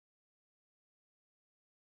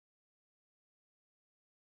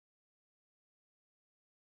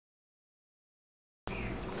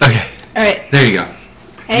Alright. There you go.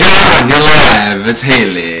 Hey. You're live. It's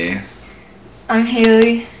Haley. I'm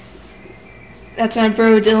Haley. That's my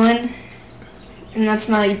bro Dylan. And that's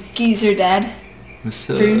my geezer dad. What's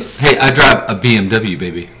up? Bruce. Hey, I drive a BMW,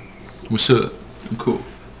 baby. What's up? I'm cool.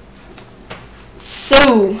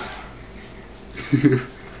 So,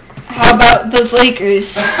 how about those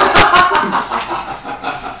Lakers? How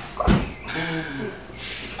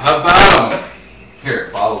about them? Here,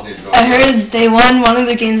 bottles need to go. I heard they won one of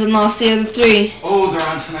their games and lost the other three. Oh, they're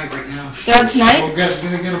on tonight right now. They're on tonight? Oh, guys,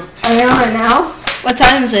 gonna get them. Are they on right now? What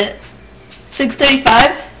time is it?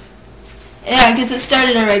 6:35? Yeah, I guess it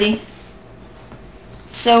started already.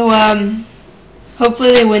 So,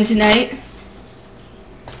 hopefully they win tonight.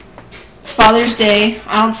 It's Father's Day.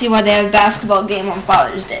 I don't see why they have a basketball game on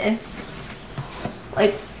Father's Day.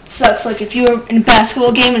 Like, it sucks. Like, if you were in a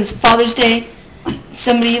basketball game and it's Father's Day,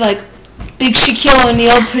 somebody like Big Shaquille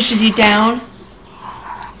O'Neal pushes you down.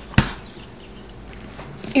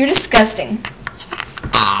 You're disgusting.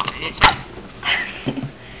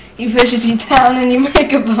 He pushes you down and you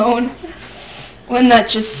break a bone. Wouldn't that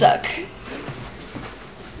just suck?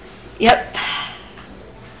 Yep.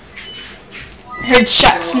 Heard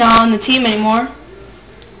Shaq's not on the team anymore.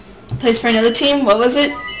 Plays for another team. What was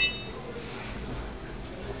it?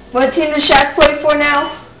 What team does Shaq play for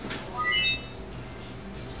now?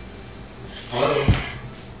 Hello.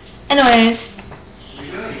 Anyways,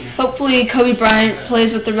 hopefully Kobe Bryant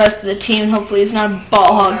plays with the rest of the team. Hopefully he's not a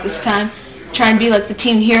ball hog this time. Try and be like the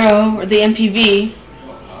team hero or the MPV.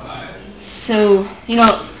 So, you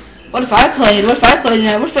know, what if I played? What if I played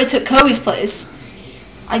tonight? What if I took Kobe's place?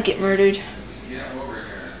 I'd get murdered.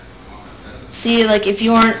 See, like, if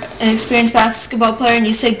you aren't an experienced basketball player and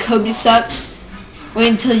you say Kobe sucked, wait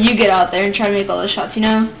until you get out there and try to make all those shots, you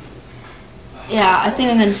know? Yeah, I think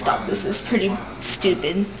I'm going to stop this. It's pretty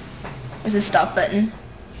stupid. There's a stop button.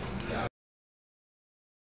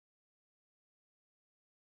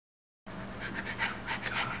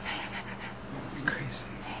 Crazy.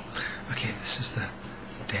 Okay, this is the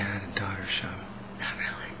dad and daughter show. Not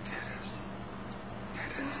really. Yeah, it is.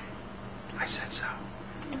 Yeah, it is. I said so.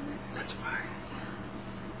 That's why.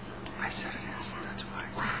 I said it is. That's why.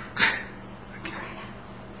 Okay.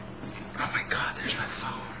 Oh my God, there's my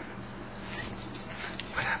phone.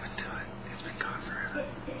 What happened to it? It's been gone forever.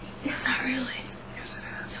 Not really. Yes, it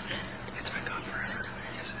has. No, it hasn't. It's been gone forever.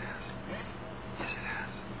 Yes, it has. Yes, it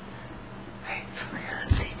has. Hey, Oh yeah,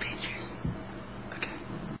 let's take pictures. okay.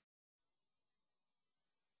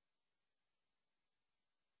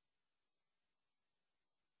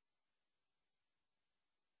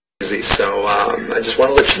 So I just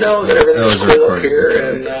want to let you know that everything's cool up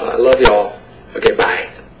here, and I love y'all. Okay, bye.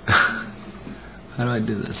 How do I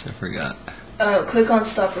do this? I forgot. Click on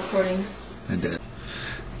stop recording. I did.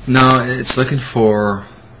 No, it's looking for...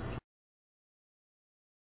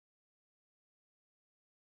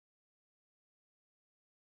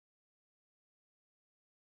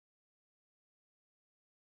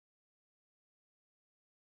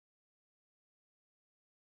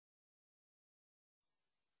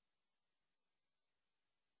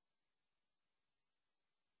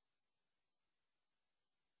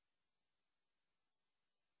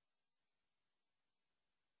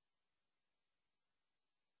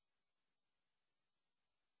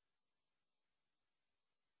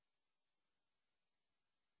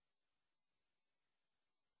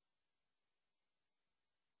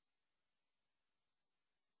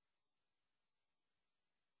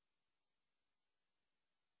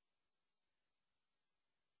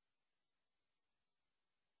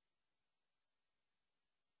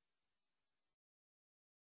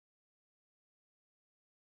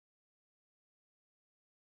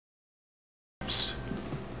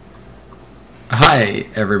 Hi,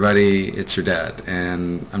 everybody. It's your dad,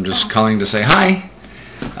 and I'm just calling to say hi.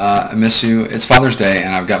 I miss you. It's Father's Day,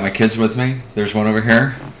 and I've got my kids with me. There's one over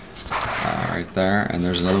here, right there, and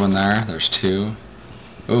there's another one there. There's two.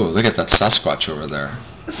 Oh, look at that Sasquatch over there.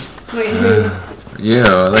 Wait, who? You,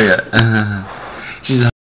 look at. She's.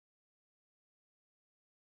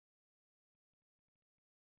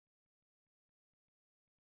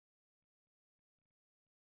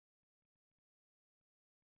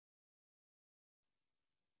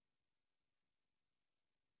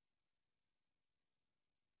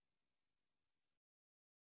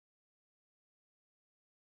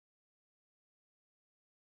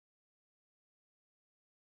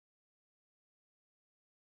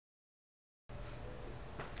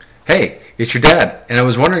 Hey, it's your dad, and I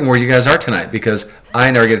was wondering where you guys are tonight because I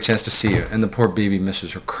never get a chance to see you, and the poor baby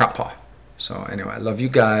misses her crappa. So anyway, I love you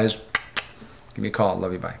guys. Give me a call.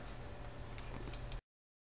 Love you. Bye.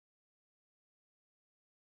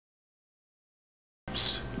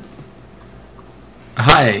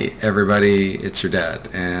 Hi, everybody. It's your dad,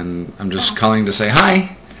 and I'm just calling to say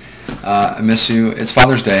hi. I miss you. It's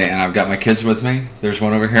Father's Day, and I've got my kids with me. There's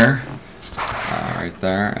one over here, right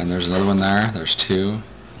there, and there's another one there. There's two.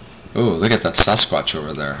 Oh, look at that Sasquatch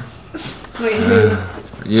over there. Wait, who?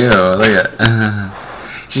 You, look at.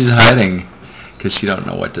 She's hiding because she don't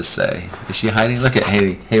know what to say. Is she hiding? Look at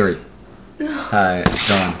Haley. Haley. Hi,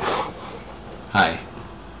 Dawn. Hi.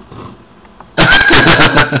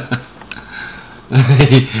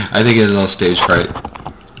 I think it's a little stage fright.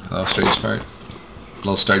 A little stage fright. A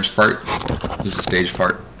little stage fart. He's a stage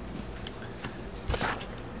fart.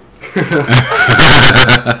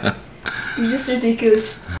 You're just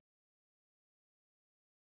ridiculous.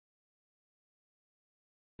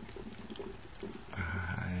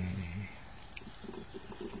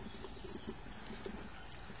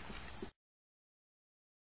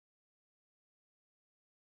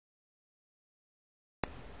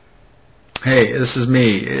 Hey, this is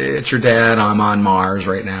me. It's your dad. I'm on Mars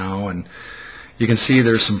right now, and you can see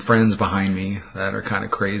there's some friends behind me that are kind of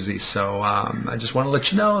crazy. So I just want to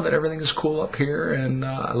let you know that everything is cool up here, and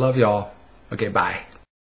I love y'all. Okay, bye.